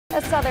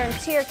A Southern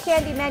Tier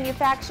candy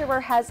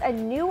manufacturer has a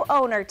new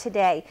owner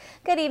today.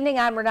 Good evening,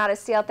 I'm Renata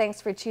Steele.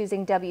 Thanks for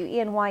choosing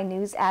WENY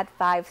News at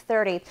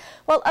 5:30.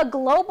 Well, a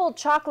global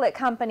chocolate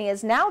company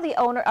is now the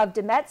owner of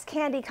DeMet's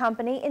Candy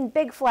Company in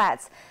Big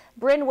Flats.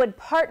 Brynwood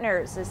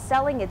Partners is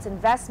selling its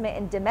investment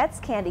in DeMet's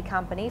Candy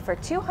Company for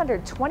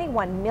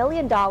 $221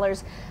 million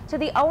to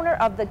the owner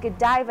of the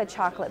Godiva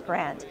chocolate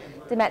brand.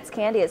 DeMet's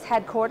Candy is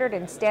headquartered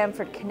in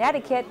Stamford,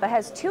 Connecticut, but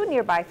has two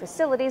nearby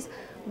facilities,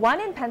 one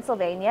in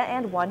Pennsylvania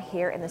and one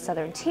here in the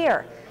Southern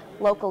Tier.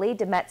 Locally,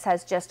 DeMet's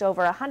has just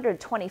over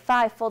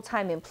 125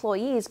 full-time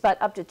employees,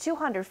 but up to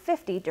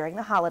 250 during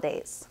the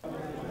holidays.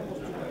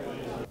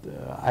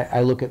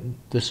 I look at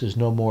this as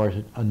no more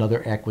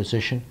another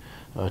acquisition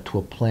to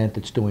a plant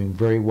that's doing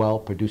very well,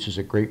 produces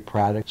a great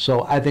product.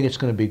 So I think it's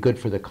going to be good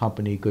for the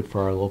company, good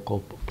for our local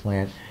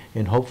plant,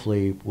 and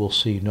hopefully we'll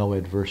see no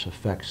adverse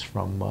effects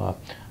from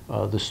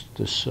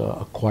this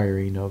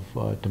acquiring of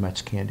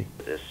DeMet's Candy.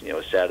 As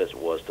sad as it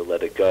was to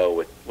let it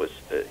go, it was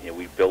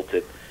we built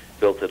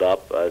it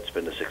up. It's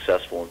been a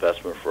successful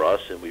investment for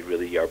us, and we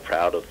really are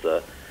proud of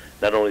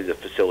not only the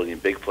facility in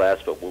Big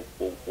Flats, but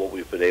what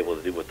we've been able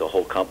to do with the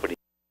whole company.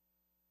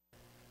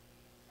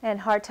 And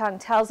Hartung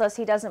tells us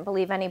he doesn't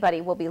believe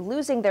anybody will be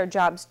losing their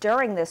jobs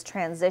during this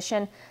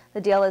transition.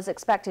 The deal is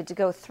expected to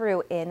go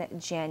through in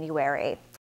January.